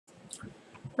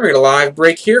We're going to live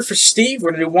break here for Steve.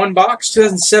 We're going to do one box,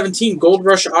 2017 Gold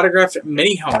Rush autographed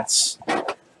mini helmets.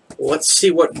 Let's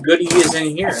see what goodie is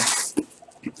in here.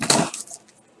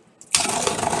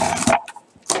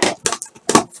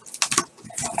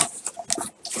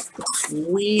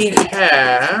 We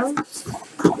have,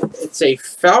 it's a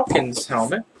Falcons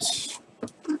helmet.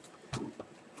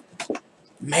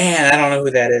 Man, I don't know who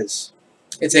that is.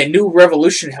 It's a new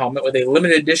Revolution helmet with a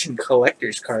limited edition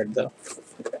collector's card, though.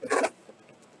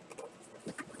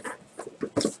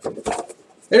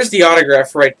 There's the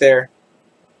autograph right there.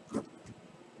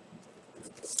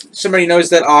 Somebody knows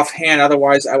that offhand,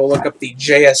 otherwise I will look up the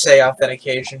JSA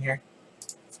authentication here.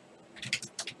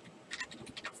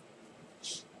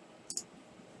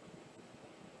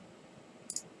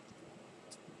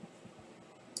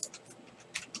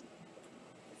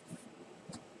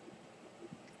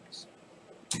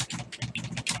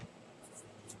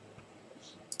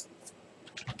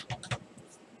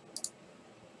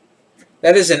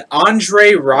 That is an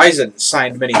Andre Rison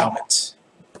signed mini helmet.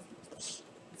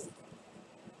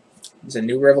 It's a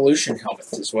new Revolution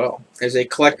helmet as well. There's a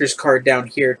collector's card down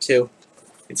here too.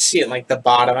 You can see it like the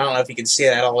bottom. I don't know if you can see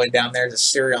that all the way down there. There's a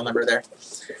serial number there.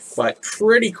 But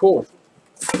pretty cool.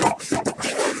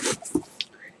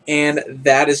 And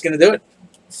that is going to do it.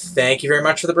 Thank you very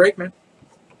much for the break, man.